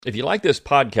If you like this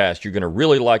podcast, you're going to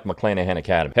really like McClanahan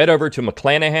Academy. Head over to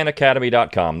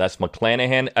McClanahanacademy.com. That's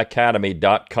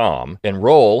McClanahanacademy.com.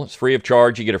 Enroll. It's free of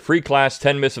charge. You get a free class,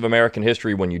 10 Myths of American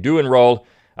History when you do enroll.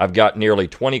 I've got nearly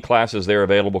 20 classes there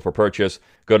available for purchase.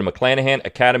 Go to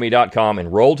McClanahanacademy.com,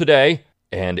 enroll today,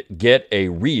 and get a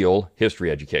real history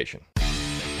education.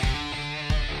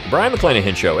 Brion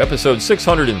McClanahan Show, episode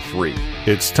 603.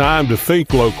 It's time to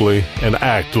think locally and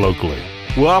act locally.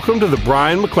 Welcome to the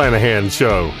Brion McClanahan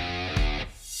Show.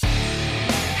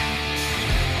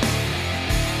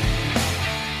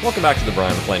 Welcome back to the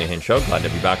Brion McClanahan Show. Glad to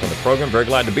be back on the program. Very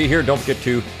glad to be here. Don't forget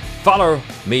to follow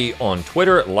me on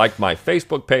Twitter, like my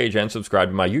Facebook page, and subscribe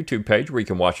to my YouTube page where you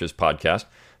can watch this podcast.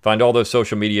 Find all those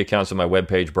social media accounts on my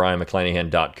webpage,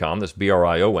 BrionMcClanahan.com. That's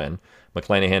B-R-I-O-N,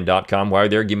 McClanahan.com. While you're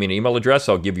there, give me an email address.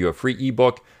 I'll give you a free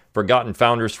ebook, Forgotten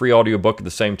Founders, free audiobook of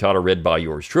the same title, read by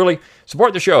yours truly.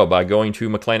 Support the show by going to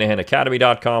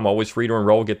McClanahanacademy.com. Always free to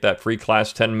enroll. Get that free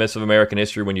class, 10 Myths of American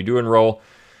History when you do enroll.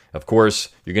 Of course,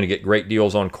 you're going to get great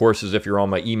deals on courses if you're on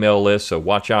my email list, so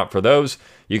watch out for those.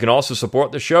 You can also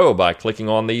support the show by clicking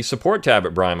on the support tab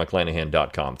at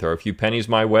BrionMcClanahan.com. Throw a few pennies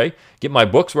my way. Get my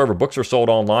books wherever books are sold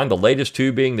online, the latest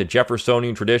two being The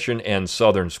Jeffersonian Tradition and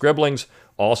Southern Scribblings.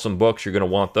 Awesome books. You're going to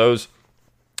want those.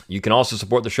 You can also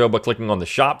support the show by clicking on the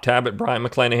shop tab at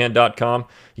BrionMcClanahan.com.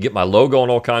 You get my logo and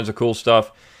all kinds of cool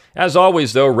stuff. As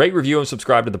always, though, rate, review, and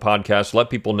subscribe to the podcast. Let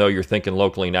people know you're thinking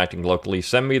locally and acting locally.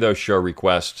 Send me those show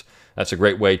requests. That's a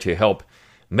great way to help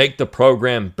make the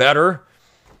program better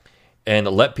and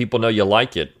let people know you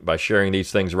like it by sharing these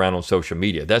things around on social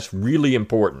media. That's really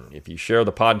important. If you share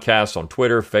the podcast on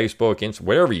Twitter, Facebook, Instagram,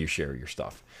 wherever you share your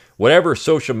stuff, whatever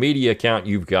social media account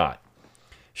you've got,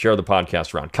 share the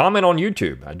podcast around. Comment on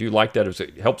YouTube. I do like that.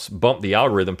 It helps bump the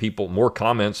algorithm. More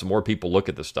comments, the more people look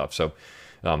at the stuff. So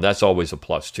that's always a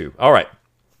plus, too. All right.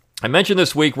 I mentioned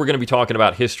this week we're going to be talking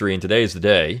about history, and today is the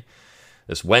day.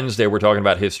 This Wednesday, we're talking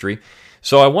about history.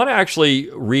 So I want to actually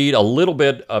read a little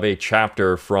bit of a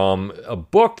chapter from a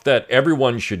book that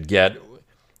everyone should get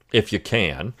if you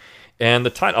can. And the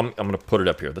title, I'm going to put it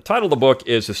up here. The title of the book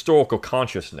is Historical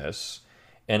Consciousness,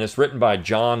 and it's written by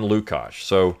John Lukács.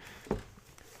 So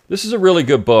this is a really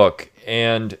good book,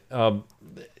 and a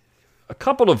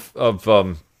couple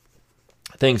of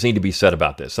things need to be said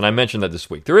about this, and I mentioned that this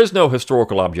week. There is no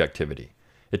historical objectivity.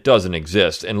 It doesn't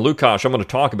exist. And Lukács, I'm going to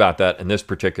talk about that in this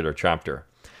particular chapter.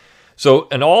 So,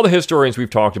 and all the historians we've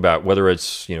talked about, whether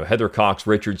it's Heather Cox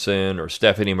Richardson or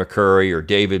Stephanie McCurry or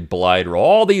David Blight or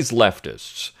all these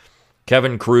leftists,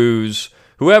 Kevin Cruz,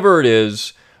 whoever it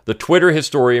is, the Twitter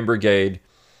historian brigade,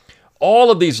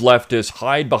 all of these leftists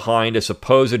hide behind a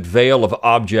supposed veil of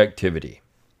objectivity.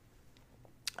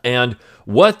 And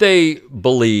what they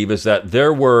believe is that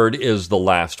their word is the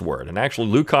last word. And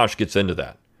actually, Lukács gets into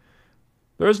that.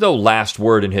 There is no last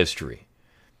word in history.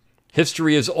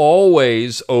 History is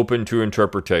always open to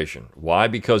interpretation. Why?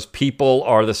 Because people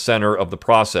are the center of the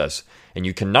process. And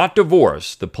you cannot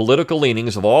divorce the political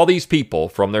leanings of all these people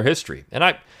from their history.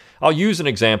 And I'll use an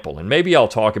example, and maybe I'll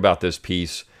talk about this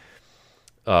piece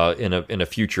in a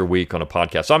future week on a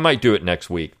podcast. I might do it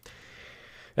next week.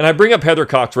 And I bring up Heather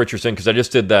Cox Richardson because I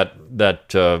just did that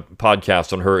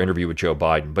podcast on her interview with Joe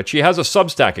Biden. But she has a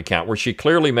Substack account where she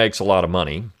clearly makes a lot of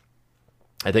money.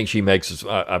 I think she makes,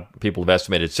 people have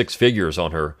estimated, 6 figures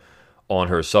on her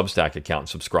Substack account,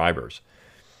 subscribers.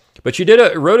 But she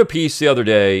wrote a piece the other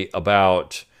day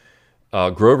about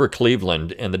Grover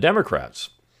Cleveland and the Democrats.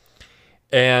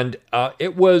 And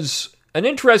it was an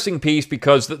interesting piece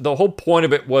because the whole point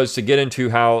of it was to get into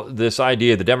how this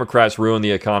idea the Democrats ruin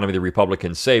the economy, the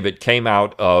Republicans save it, came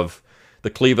out of the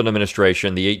Cleveland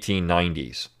administration, the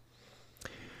 1890s.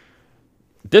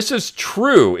 This is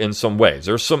true in some ways.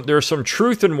 There's some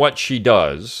truth in what she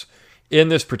does in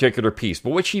this particular piece.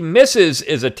 But what she misses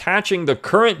is attaching the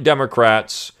current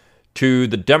Democrats to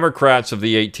the Democrats of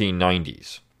the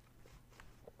 1890s.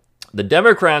 The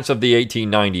Democrats of the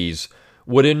 1890s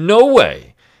would in no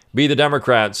way be the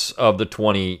Democrats of the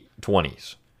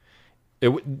 2020s.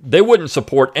 They wouldn't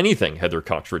support anything Heather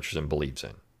Cox Richardson believes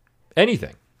in.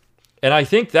 Anything. And I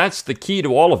think that's the key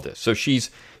to all of this. So she's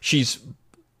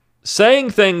saying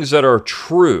things that are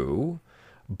true,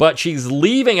 but she's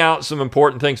leaving out some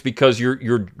important things because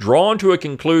you're drawn to a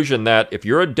conclusion that if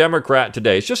you're a Democrat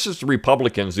today, it's just as the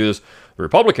Republicans do this. The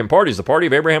Republican Party is the party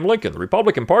of Abraham Lincoln. The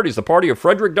Republican Party is the party of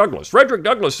Frederick Douglass. Frederick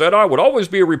Douglass said, I would always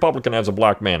be a Republican as a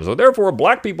black man. So therefore,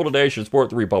 black people today should support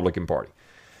the Republican Party.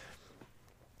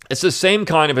 It's the same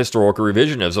kind of historical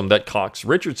revisionism that Cox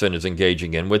Richardson is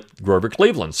engaging in with Grover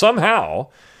Cleveland. Somehow,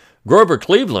 Grover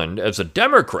Cleveland, as a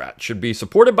Democrat, should be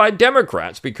supported by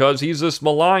Democrats because he's this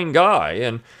malign guy.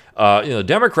 And The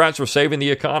Democrats were saving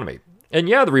the economy. And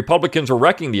yeah, the Republicans were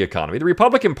wrecking the economy. The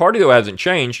Republican Party, though, hasn't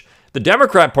changed. The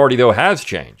Democrat Party, though, has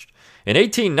changed. In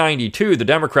 1892, the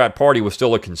Democrat Party was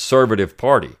still a conservative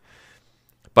party.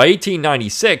 By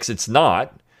 1896, it's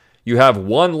not. You have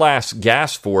one last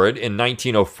gasp for it in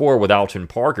 1904 with Alton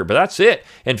Parker, but that's it.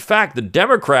 In fact, the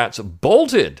Democrats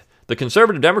bolted. The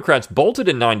conservative Democrats bolted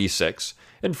in 96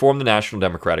 and formed the National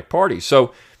Democratic Party.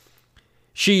 So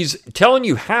she's telling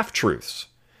you half-truths.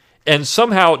 And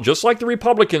somehow, just like the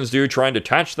Republicans do, trying to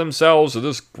attach themselves to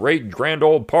this great grand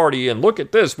old party, and look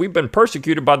at this, we've been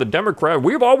persecuted by the Democrat.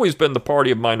 We've always been the party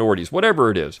of minorities,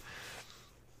 whatever it is.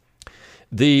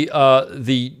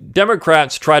 The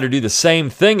Democrats try to do the same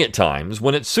thing at times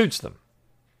when it suits them.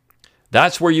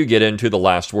 That's where you get into the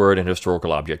last word in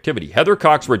historical objectivity. Heather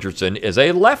Cox Richardson is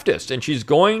a leftist, and she's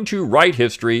going to write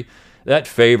history that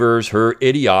favors her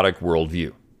idiotic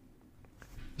worldview.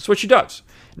 That's what she does.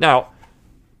 Now,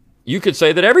 you could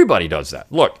say that everybody does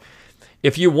that. Look,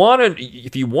 if you want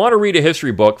to read a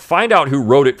history book, find out who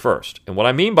wrote it first. And what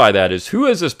I mean by that is, who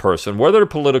is this person? What are their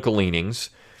political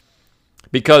leanings?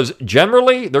 Because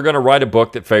generally, they're going to write a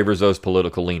book that favors those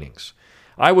political leanings.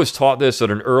 I was taught this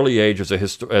at an early age as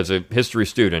a history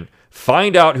student.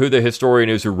 Find out who the historian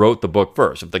is who wrote the book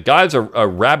first. If the guy's a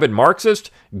rabid Marxist,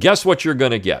 guess what you're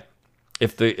going to get?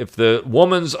 If the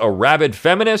woman's a rabid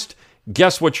feminist,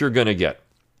 guess what you're going to get?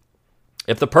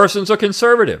 If the person's a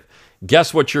conservative,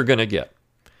 guess what you're going to get?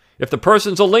 If the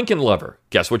person's a Lincoln lover,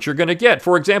 guess what you're going to get?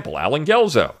 For example, Allen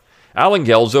Guelzo. Allen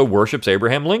Guelzo worships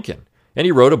Abraham Lincoln, and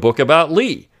he wrote a book about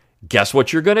Lee. Guess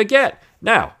what you're going to get?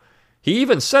 Now, he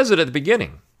even says it at the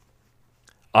beginning.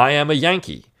 I am a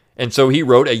Yankee. And so he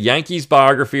wrote a Yankees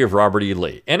biography of Robert E.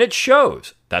 Lee. And it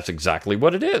shows that's exactly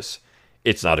what it is.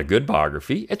 It's not a good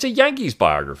biography. It's a Yankees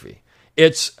biography.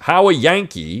 It's how a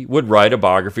Yankee would write a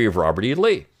biography of Robert E.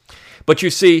 Lee. But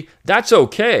you see, that's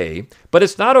okay, but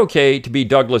it's not okay to be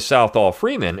Douglas Southall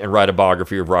Freeman and write a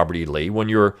biography of Robert E. Lee when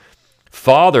your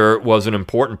father was an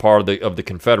important part of the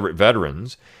Confederate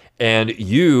veterans, and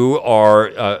you are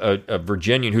a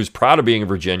Virginian who's proud of being a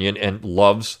Virginian and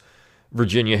loves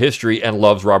Virginia history and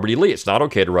loves Robert E. Lee. It's not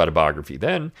okay to write a biography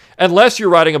then, unless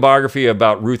you're writing a biography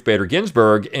about Ruth Bader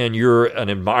Ginsburg and you're an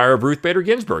admirer of Ruth Bader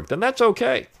Ginsburg. Then that's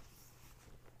okay.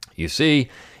 You see,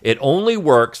 it only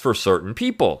works for certain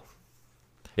people.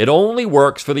 It only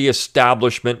works for the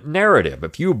establishment narrative.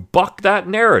 If you buck that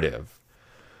narrative,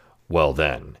 well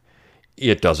then,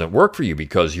 it doesn't work for you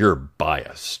because you're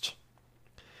biased.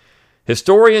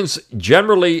 Historians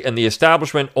generally in the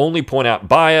establishment only point out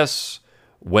bias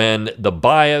when the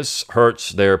bias hurts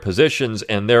their positions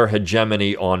and their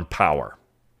hegemony on power.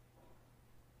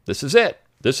 This is it.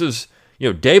 This is,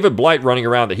 David Blight running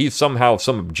around that he's somehow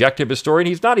some objective historian.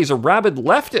 He's not. He's a rabid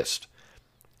leftist.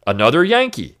 Another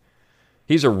Yankee.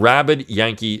 He's a rabid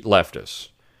Yankee leftist.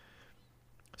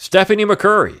 Stephanie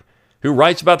McCurry, who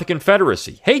writes about the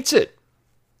Confederacy, hates it.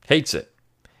 Hates it.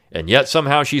 And yet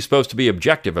somehow she's supposed to be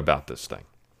objective about this thing.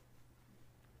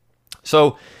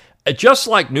 So, just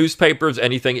like newspapers,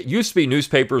 anything, it used to be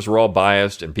newspapers were all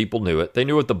biased and people knew it. They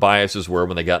knew what the biases were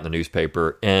when they got in the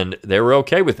newspaper, and they were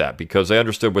okay with that because they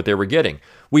understood what they were getting.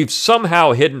 We've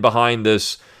somehow hidden behind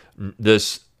this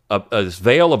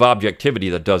veil of objectivity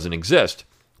that doesn't exist.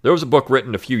 There was a book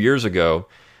written a few years ago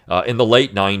in the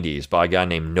late 90s by a guy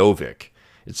named Novick.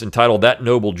 It's entitled That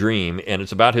Noble Dream, and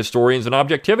it's about historians and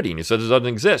objectivity, and he says it doesn't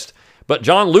exist. But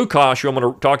John Lukács, who I'm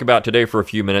going to talk about today for a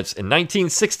few minutes, in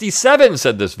 1967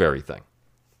 said this very thing.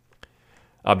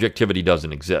 Objectivity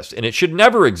doesn't exist, and it should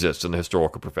never exist in the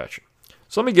historical profession.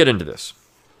 So let me get into this.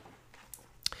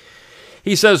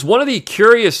 He says, one of the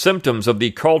curious symptoms of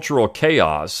the cultural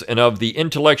chaos and of the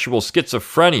intellectual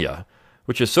schizophrenia,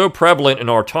 which is so prevalent in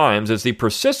our times, is the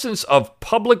persistence of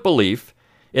public belief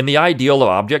in the ideal of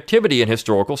objectivity in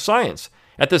historical science,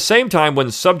 at the same time when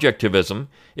subjectivism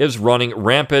is running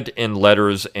rampant in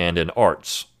letters and in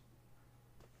arts.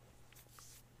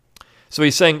 So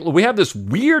he's saying we have this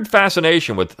weird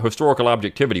fascination with historical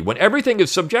objectivity when everything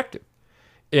is subjective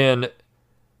in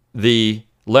the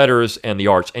letters and the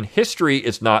arts. And history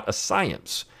is not a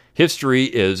science. History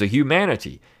is a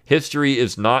humanity. History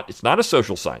is not, it's not a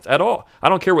social science at all. I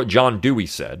don't care what John Dewey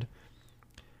said,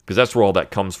 because that's where all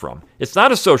that comes from. It's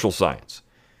not a social science.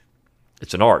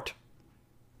 It's an art.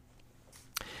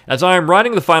 As I am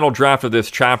writing the final draft of this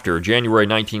chapter, January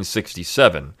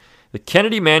 1967, the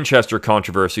Kennedy-Manchester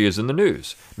controversy is in the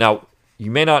news. Now, you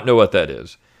may not know what that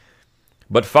is,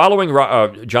 but following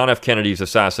John F. Kennedy's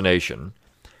assassination,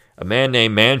 a man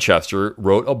named Manchester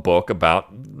wrote a book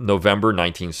about November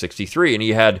 1963, and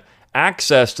he had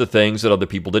access to things that other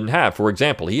people didn't have. For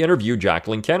example, he interviewed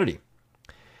Jacqueline Kennedy.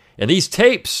 And these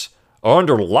tapes are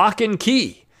under lock and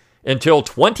key until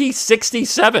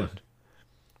 2067.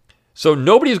 So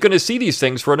nobody's going to see these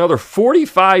things for another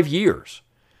 45 years.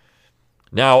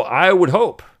 Now, I would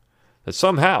hope that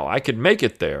somehow I could make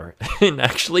it there and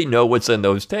actually know what's in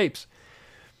those tapes.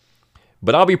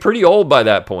 But I'll be pretty old by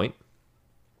that point.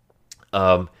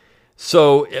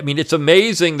 So, I mean, it's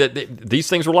amazing that these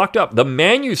things were locked up. The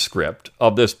manuscript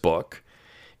of this book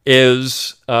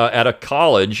is at a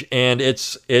college, and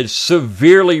it's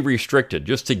severely restricted.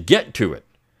 Just to get to it,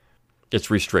 it's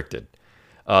restricted.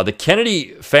 The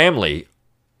Kennedy family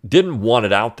didn't want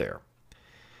it out there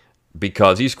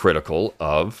because he's critical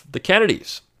of the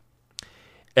Kennedys.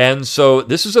 And so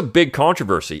this is a big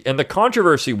controversy. And the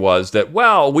controversy was that,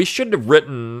 well, we shouldn't have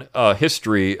written a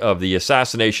history of the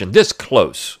assassination this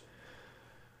close.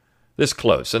 This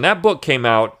close. And that book came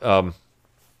out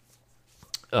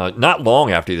not long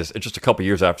after this, just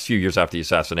a few years after the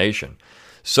assassination.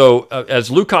 So as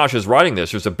Lukács is writing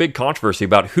this, there's a big controversy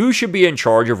about who should be in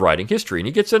charge of writing history. And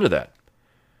he gets into that.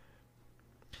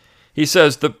 He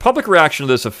says, the public reaction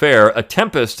to this affair, a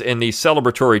tempest in the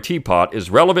celebratory teapot, is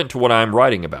relevant to what I am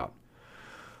writing about.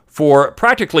 For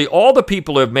practically all the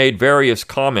people who have made various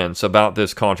comments about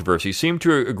this controversy seem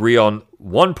to agree on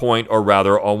one point, or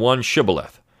rather on one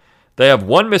shibboleth. They have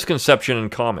one misconception in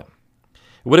common.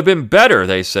 It would have been better,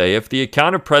 they say, if the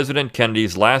account of President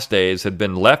Kennedy's last days had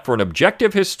been left for an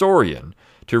objective historian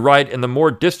to write in the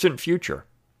more distant future.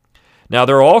 Now,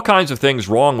 there are all kinds of things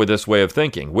wrong with this way of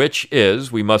thinking, which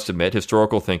is, we must admit,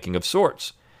 historical thinking of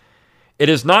sorts. It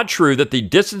is not true that the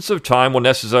distance of time will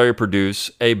necessarily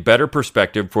produce a better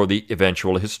perspective for the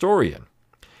eventual historian,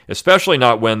 especially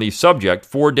not when the subject,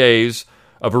 4 days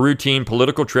of a routine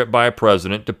political trip by a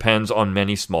president, depends on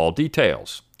many small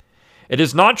details. It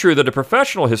is not true that a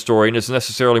professional historian is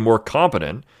necessarily more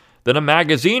competent than a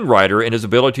magazine writer in his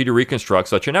ability to reconstruct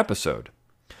such an episode.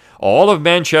 All of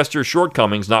Manchester's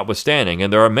shortcomings notwithstanding,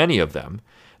 and there are many of them,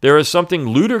 there is something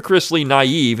ludicrously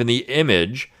naive in the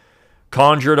image,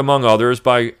 conjured among others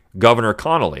by Governor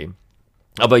Connolly,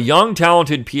 of a young,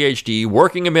 talented PhD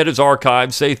working amid his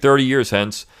archives, say 30 years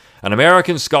hence, an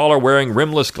American scholar wearing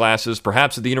rimless glasses,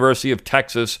 perhaps at the University of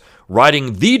Texas,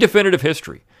 writing the definitive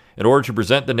history in order to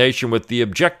present the nation with the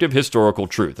objective historical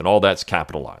truth, and all that's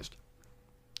capitalized.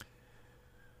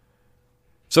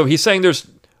 So he's saying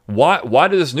why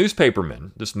does this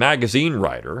newspaperman, this magazine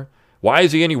writer, why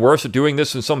is he any worse at doing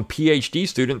this than some PhD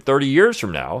student 30 years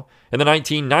from now in the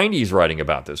 1990s writing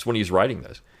about this, when he's writing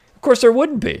this? Of course there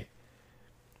wouldn't be.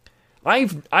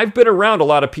 I've been around a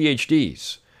lot of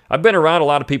PhDs. I've been around a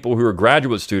lot of people who are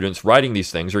graduate students writing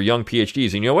these things, or young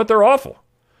PhDs, and you know what? They're awful.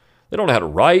 They don't know how to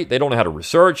write, they don't know how to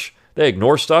research, they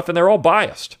ignore stuff, and they're all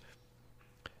biased.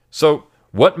 So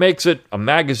what makes it a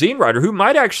magazine writer who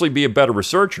might actually be a better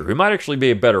researcher, who might actually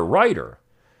be a better writer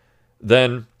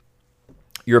than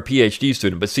your PhD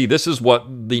student? But see, this is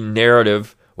what the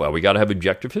narrative, well, we got to have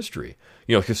objective history.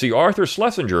 You know, because see, Arthur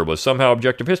Schlesinger was somehow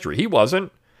objective history. He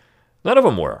wasn't. None of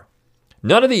them were.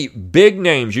 None of the big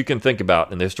names you can think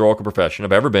about in the historical profession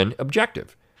have ever been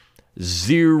objective.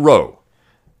 Zero.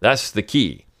 That's the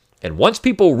key. And once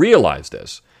people realize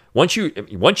this, once you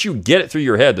get it through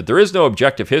your head that there is no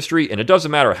objective history, and it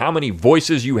doesn't matter how many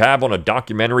voices you have on a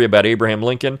documentary about Abraham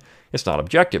Lincoln, it's not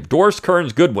objective. Doris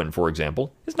Kearns Goodwin, for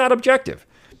example, is not objective.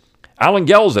 Allen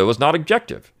Guelzo is not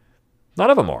objective.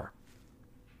 None of them are.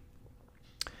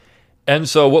 And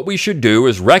so what we should do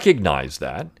is recognize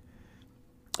that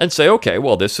and say, okay,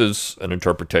 well, this is an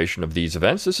interpretation of these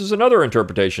events. This is another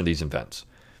interpretation of these events.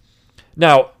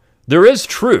 Now, there is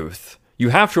truth. You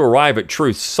have to arrive at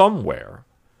truth somewhere.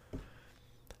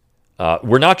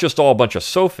 We're not just all a bunch of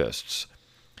sophists,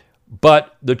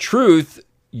 but the truth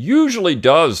usually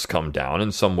does come down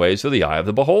in some ways to the eye of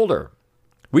the beholder.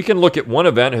 We can look at one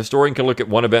event, a historian can look at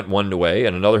one event one way,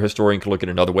 and another historian can look at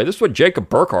another way. This is what Jacob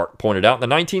Burckhardt pointed out in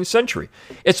the 19th century.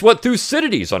 It's what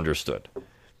Thucydides understood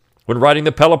when writing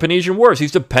the Peloponnesian Wars.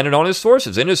 He's dependent on his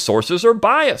sources, and his sources are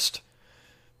biased.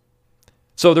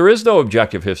 So there is no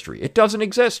objective history. It doesn't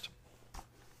exist.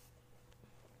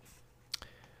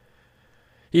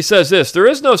 He says this, there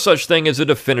is no such thing as a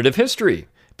definitive history,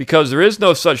 because there is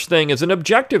no such thing as an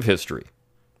objective history.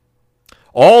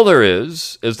 All there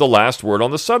is the last word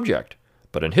on the subject.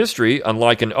 But in history,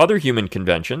 unlike in other human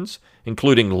conventions,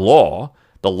 including law,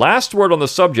 the last word on the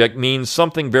subject means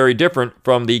something very different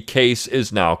from the case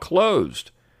is now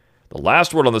closed. The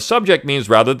last word on the subject means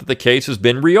rather that the case has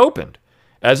been reopened,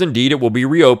 as indeed it will be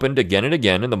reopened again and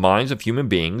again in the minds of human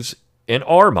beings, in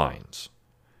our minds.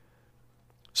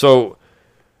 So,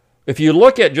 if you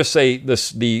look at, just say,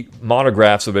 the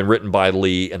monographs that have been written by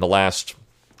Lee in the last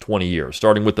 20 years,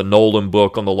 starting with the Nolan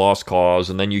book on the Lost Cause,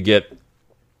 and then you get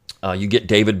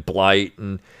David Blight,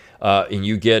 and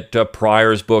you get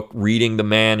Pryor's book, Reading the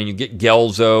Man, and you get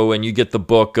Gelzo, and you get the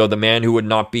book, The Man Who Would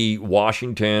Not Be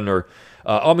Washington, or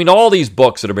all these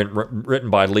books that have been written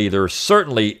by Lee, they're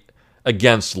certainly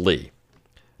against Lee.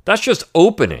 That's just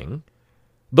opening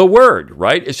the word,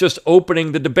 right? It's just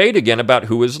opening the debate again about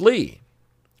who is Lee.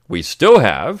 We still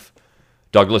have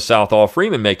Douglas Southall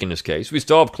Freeman making his case. We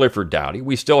still have Clifford Doughty.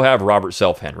 We still have Robert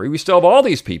Self Henry. We still have all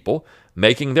these people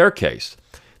making their case.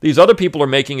 These other people are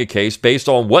making a case based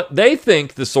on what they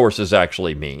think the sources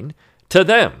actually mean to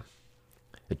them.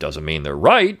 It doesn't mean they're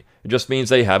right. It just means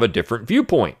they have a different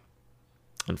viewpoint.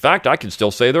 In fact, I can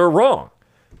still say they're wrong,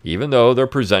 even though they're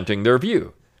presenting their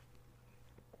view.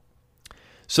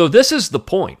 So this is the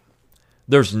point.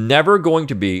 There's never going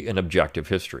to be an objective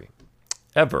history,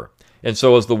 ever. And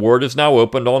so as the word is now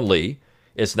opened on Lee,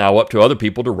 it's now up to other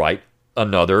people to write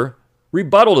another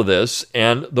rebuttal to this,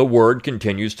 and the word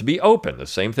continues to be open. The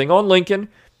same thing on Lincoln.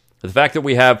 The fact that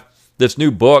we have this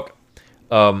new book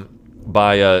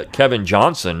by Kevin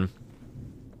Johnson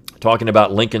talking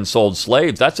about Lincoln sold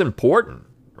slaves, that's important.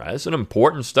 Right? It's an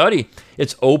important study.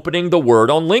 It's opening the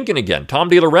word on Lincoln again. Tom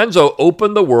DiLorenzo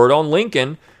opened the word on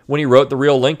Lincoln when he wrote The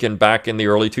Real Lincoln back in the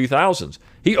early 2000s.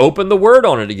 He opened the word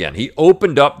on it again. He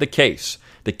opened up the case.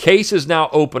 The case is now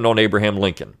opened on Abraham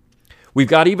Lincoln. We've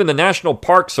got even the National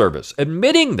Park Service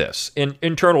admitting this in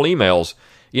internal emails.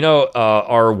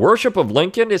 Our worship of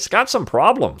Lincoln, it's got some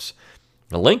problems.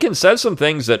 Now, Lincoln says some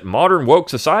things that modern woke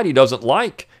society doesn't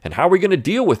like. And how are we going to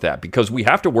deal with that? Because we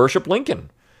have to worship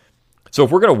Lincoln. So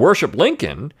if we're going to worship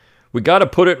Lincoln, we got to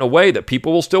put it in a way that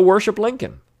people will still worship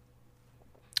Lincoln.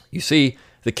 You see,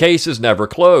 the case is never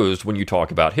closed when you talk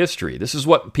about history. This is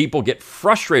what people get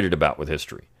frustrated about with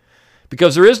history.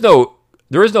 Because there is no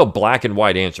black and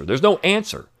white answer. There's no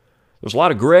answer. There's a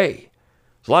lot of gray.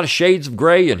 There's a lot of shades of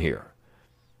gray in here.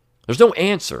 There's no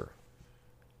answer.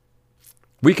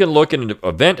 We can look at an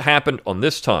event happened on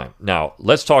this time. Now,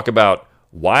 let's talk about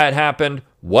why it happened,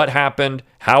 what happened,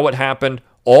 how it happened,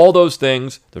 all those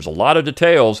things. There's a lot of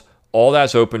details. All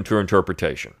that's open to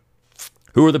interpretation.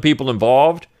 Who are the people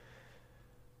involved?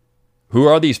 Who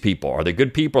are these people? Are they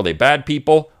good people? Are they bad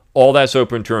people? All that's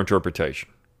open to interpretation.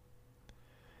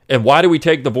 And why do we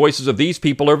take the voices of these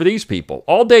people over these people?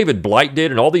 All David Blight did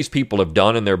and all these people have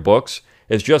done in their books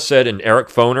is just said in Eric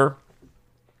Foner,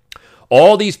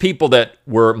 all these people that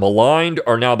were maligned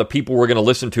are now the people we're going to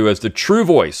listen to as the true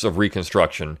voice of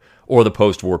Reconstruction or the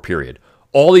post-war period.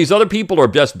 All these other people are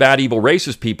just bad, evil,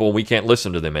 racist people, and we can't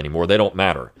listen to them anymore. They don't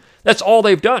matter. That's all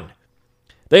they've done.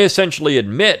 They essentially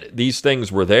admit these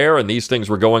things were there and these things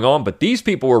were going on, but these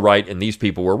people were right and these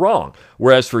people were wrong.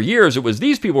 Whereas for years, it was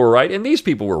these people were right and these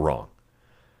people were wrong.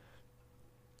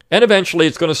 And eventually,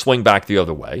 it's going to swing back the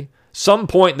other way. Some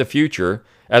point in the future,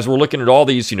 as we're looking at all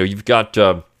these, you've got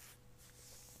some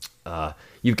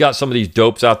of these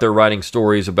dopes out there writing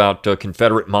stories about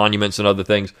Confederate monuments and other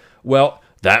things. Well,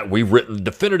 that we've written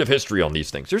definitive history on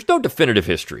these things. There's no definitive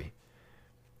history.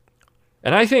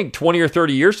 And I think 20 or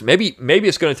 30 years, maybe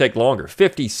it's going to take longer,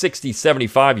 50, 60,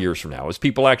 75 years from now, as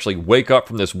people actually wake up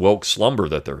from this woke slumber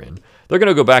that they're in, they're going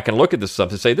to go back and look at this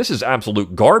stuff and say, this is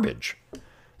absolute garbage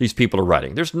these people are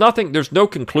writing. There's no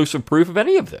conclusive proof of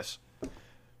any of this.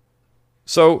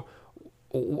 So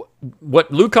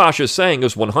what Lukács is saying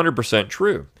is 100%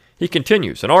 true. He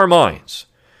continues, in our minds,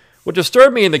 what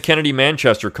disturbed me in the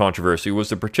Kennedy-Manchester controversy was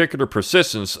the particular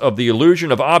persistence of the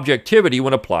illusion of objectivity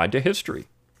when applied to history.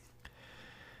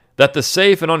 That the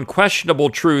safe and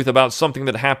unquestionable truth about something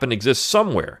that happened exists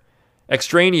somewhere,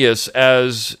 extraneous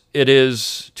as it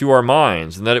is to our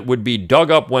minds, and that it would be dug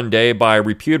up one day by a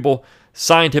reputable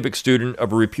scientific student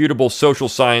of a reputable social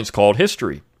science called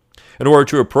history, in order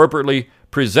to appropriately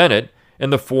present it in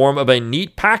the form of a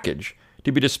neat package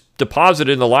to be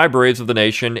deposited in the libraries of the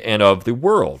nation and of the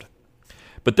world.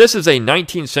 But this is a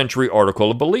 19th century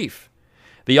article of belief.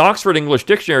 The Oxford English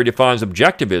Dictionary defines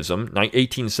objectivism,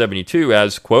 1872,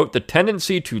 as, quote, the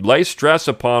tendency to lay stress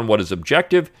upon what is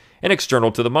objective and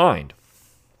external to the mind.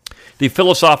 The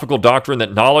philosophical doctrine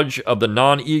that knowledge of the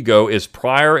non-ego is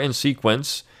prior in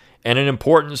sequence and in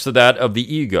importance to that of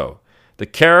the ego, the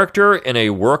character in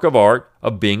a work of art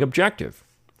of being objective.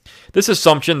 This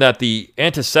assumption that the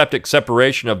antiseptic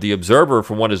separation of the observer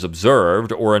from what is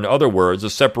observed, or in other words,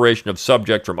 a separation of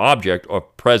subject from object or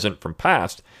present from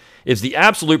past, is the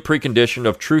absolute precondition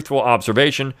of truthful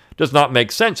observation does not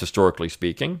make sense, historically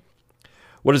speaking.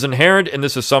 What is inherent in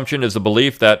this assumption is the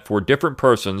belief that for different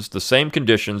persons, the same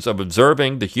conditions of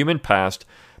observing the human past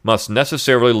must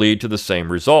necessarily lead to the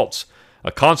same results,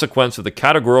 a consequence of the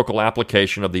categorical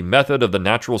application of the method of the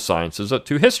natural sciences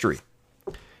to history.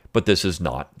 But this is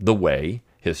not the way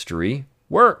history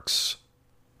works.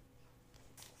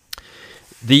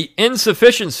 The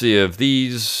insufficiency of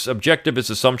these subjectivist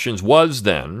assumptions was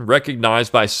then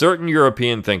recognized by certain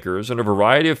European thinkers in a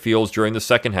variety of fields during the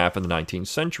second half of the 19th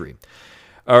century.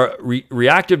 A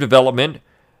reactive development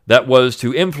that was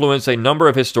to influence a number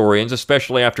of historians,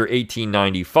 especially after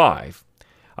 1895.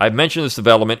 I've mentioned this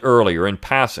development earlier in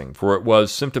passing, for it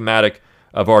was symptomatic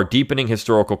of our deepening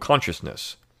historical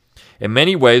consciousness. In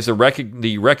many ways, the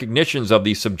recognitions of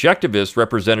the subjectivists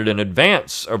represented an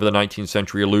advance over the 19th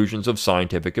century illusions of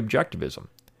scientific objectivism.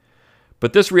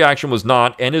 But this reaction was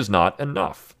not and is not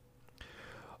enough.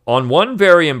 On one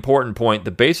very important point,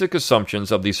 the basic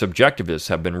assumptions of the subjectivists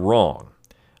have been wrong.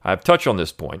 I have touched on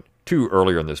this point, too,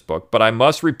 earlier in this book, but I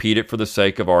must repeat it for the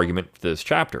sake of argument for this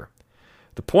chapter.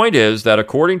 The point is that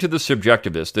according to the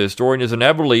subjectivist, the historian is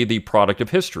inevitably the product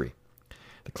of history.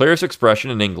 The clearest expression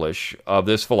in English of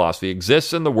this philosophy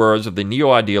exists in the words of the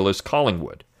neo-idealist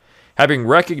Collingwood. Having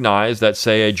recognized that,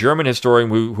 say, a German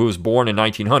historian who was born in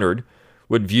 1900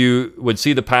 would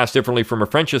see the past differently from a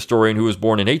French historian who was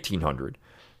born in 1800,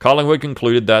 Collingwood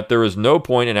concluded that there is no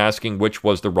point in asking which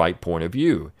was the right point of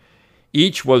view.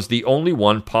 Each was the only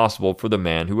one possible for the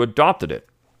man who adopted it.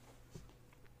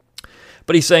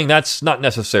 But he's saying that's not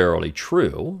necessarily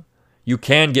true. You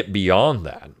can get beyond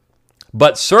that.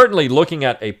 But certainly looking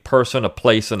at a person, a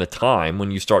place, and a time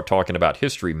when you start talking about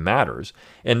history matters,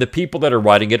 and the people that are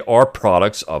writing it are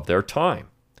products of their time.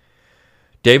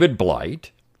 David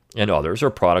Blight and others are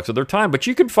products of their time, but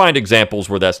you can find examples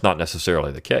where that's not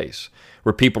necessarily the case,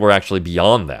 where people are actually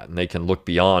beyond that, and they can look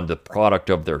beyond the product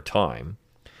of their time.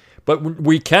 But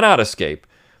we cannot escape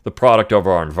the product of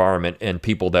our environment and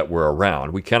people that we're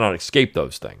around. We cannot escape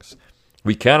those things.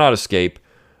 We cannot escape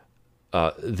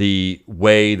the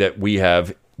way that we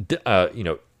have,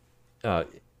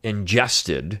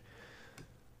 ingested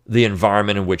the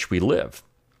environment in which we live.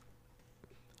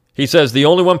 He says, the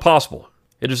only one possible.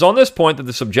 It is on this point that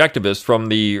the subjectivists from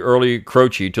the early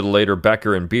Croce to the later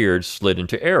Becker and Beard slid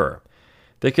into error.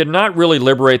 They could not really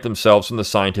liberate themselves from the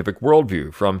scientific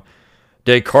worldview, from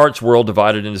Descartes' world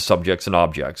divided into subjects and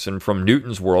objects, and from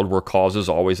Newton's world where causes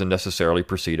always and necessarily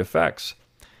precede effects,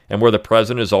 and where the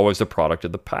present is always the product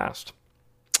of the past.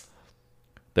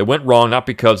 They went wrong not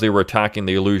because they were attacking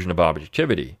the illusion of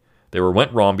objectivity. They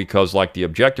went wrong because, like the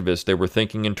objectivists, they were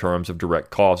thinking in terms of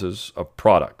direct causes of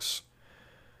products.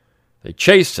 They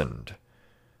chastened,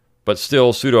 but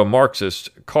still pseudo-Marxist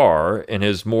Carr, in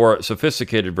his more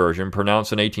sophisticated version,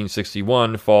 pronounced in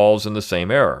 1861, falls in the same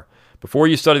error. Before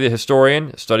you study the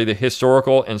historian, study the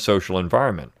historical and social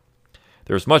environment.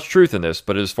 There is much truth in this,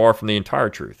 but it is far from the entire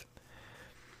truth.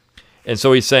 And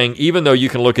so he's saying, even though you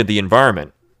can look at the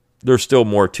environment, there's still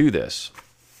more to this.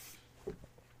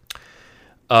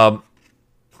 I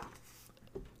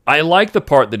like the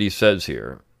part that he says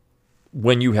here,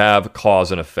 when you have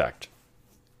cause and effect.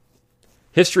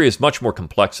 History is much more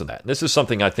complex than that. And this is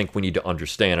something I think we need to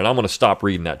understand. And I'm going to stop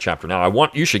reading that chapter now.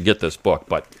 You should get this book,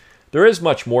 but there is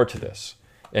much more to this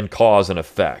in cause and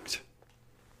effect.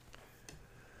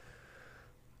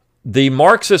 The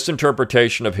Marxist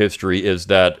interpretation of history is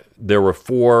that there were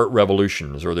four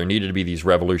revolutions, or there needed to be these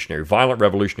violent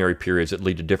revolutionary periods that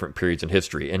lead to different periods in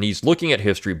history. And he's looking at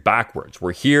history backwards.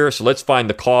 We're here, so let's find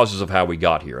the causes of how we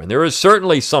got here. And there is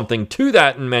certainly something to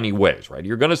that in many ways, right?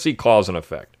 You're going to see cause and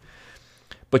effect.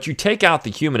 But you take out the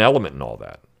human element in all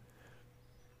that.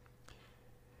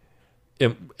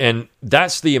 And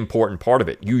that's the important part of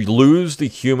it. You lose the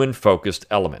human-focused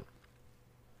element.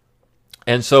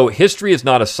 And so history is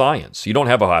not a science. You don't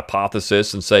have a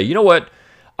hypothesis and say, you know what,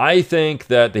 I think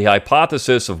that the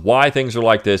hypothesis of why things are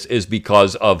like this is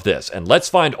because of this. And let's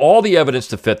find all the evidence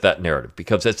to fit that narrative,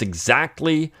 because that's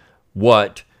exactly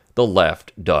what the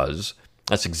left does.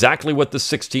 That's exactly what the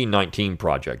 1619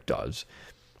 Project does.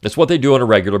 That's what they do on a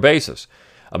regular basis.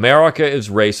 America is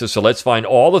racist, so let's find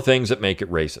all the things that make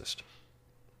it racist.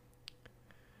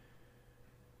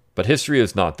 But history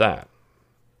is not that.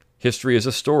 History is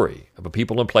a story of a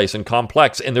people and place and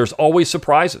complex, and there's always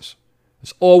surprises.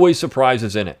 There's always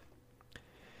surprises in it.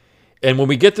 And when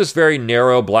we get this very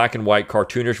narrow, black and white,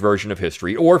 cartoonish version of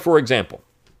history, or, for example,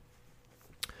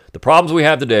 the problems we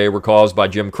have today were caused by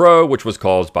Jim Crow, which was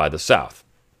caused by the South,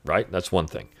 right? That's one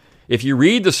thing. If you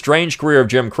read The Strange Career of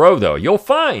Jim Crow, though, you'll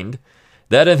find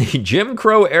that in the Jim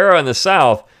Crow era in the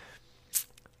South,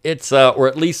 or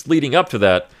at least leading up to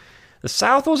that, the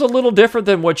South was a little different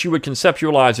than what you would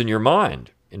conceptualize in your mind.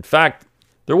 In fact,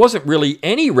 there wasn't really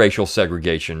any racial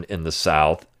segregation in the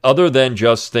South other than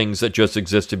just things that just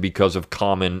existed because of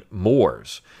common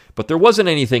mores. but there wasn't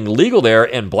anything legal there,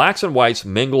 and blacks and whites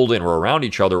mingled and were around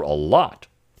each other a lot.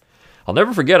 I'll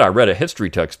never forget, I read a history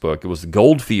textbook. It was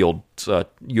Goldfield's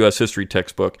U.S. history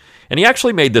textbook, and he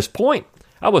actually made this point.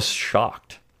 I was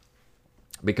shocked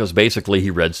because basically he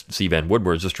read C. Vann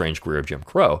Woodward's The Strange Career of Jim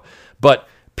Crow. But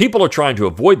people are trying to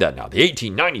avoid that now. The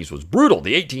 1890s was brutal.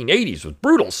 The 1880s was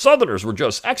brutal. Southerners were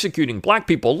just executing black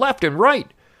people left and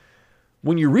right.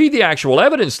 When you read the actual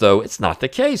evidence, though, it's not the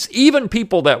case. Even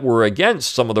people that were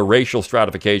against some of the racial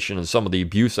stratification and some of the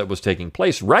abuse that was taking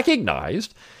place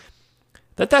recognized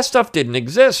that stuff didn't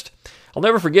exist. I'll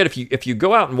never forget, if you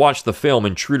go out and watch the film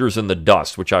Intruders in the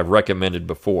Dust, which I've recommended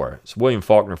before. It's a William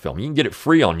Faulkner film. You can get it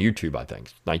free on YouTube, I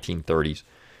think, 1930s.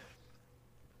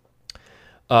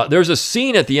 There's a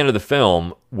scene at the end of the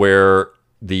film where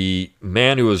the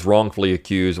man who was wrongfully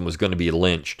accused and was going to be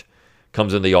lynched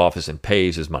comes in the office and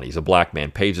pays his money. He's a black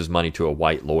man, pays his money to a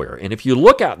white lawyer. And if you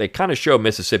look out, they kind of show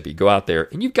Mississippi. Go out there,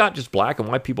 and you've got just black and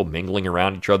white people mingling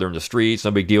around each other in the streets,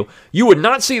 no big deal. You would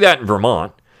not see that in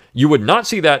Vermont. You would not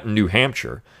see that in New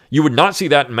Hampshire. You would not see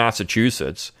that in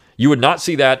Massachusetts. You would not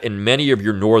see that in many of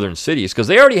your northern cities because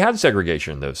they already had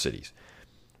segregation in those cities.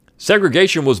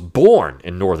 Segregation was born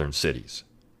in northern cities.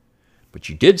 But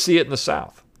you did see it in the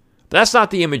South. But that's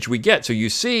not the image we get. So you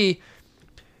see,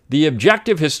 the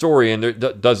objective historian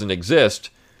that doesn't exist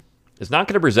is not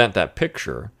going to present that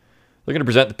picture. They're going to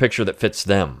present the picture that fits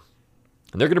them.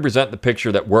 And they're going to present the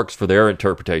picture that works for their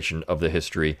interpretation of the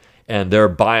history, and their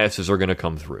biases are going to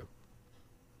come through.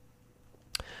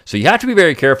 So you have to be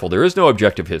very careful. There is no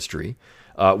objective history.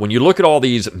 When you look at all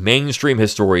these mainstream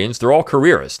historians, they're all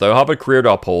careerists. They'll have a career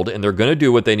to uphold, and they're going to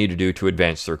do what they need to do to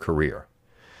advance their career.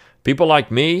 People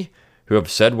like me, who have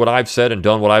said what I've said and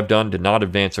done what I've done, did not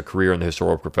advance a career in the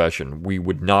historical profession. We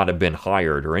would not have been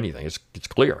hired or anything. It's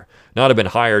clear. Not have been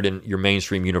hired in your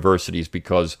mainstream universities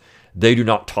because they do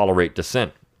not tolerate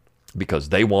dissent, because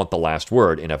they want the last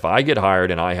word. And if I get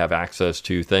hired and I have access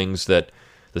to things that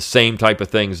the same type of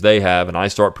things they have, and I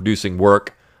start producing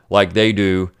work like they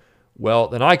do, well,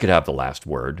 then I could have the last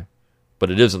word. But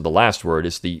it isn't the last word.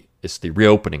 It's the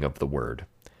reopening of the word.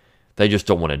 They just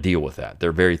don't want to deal with that.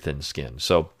 They're very thin-skinned.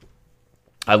 So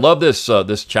I love this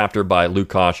chapter by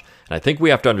Lukács, and I think we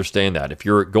have to understand that. If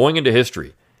you're going into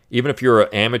history, even if you're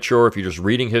an amateur, if you're just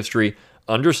reading history,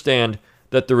 understand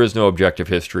that there is no objective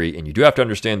history, and you do have to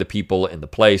understand the people and the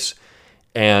place,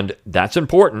 and that's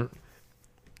important.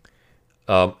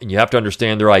 And you have to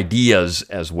understand their ideas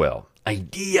as well.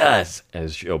 Ideas,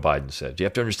 as Joe Biden said. You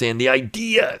have to understand the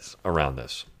ideas around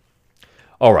this.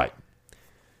 All right.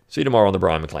 See you tomorrow on the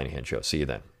Brian McClanahan Show. See you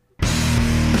then.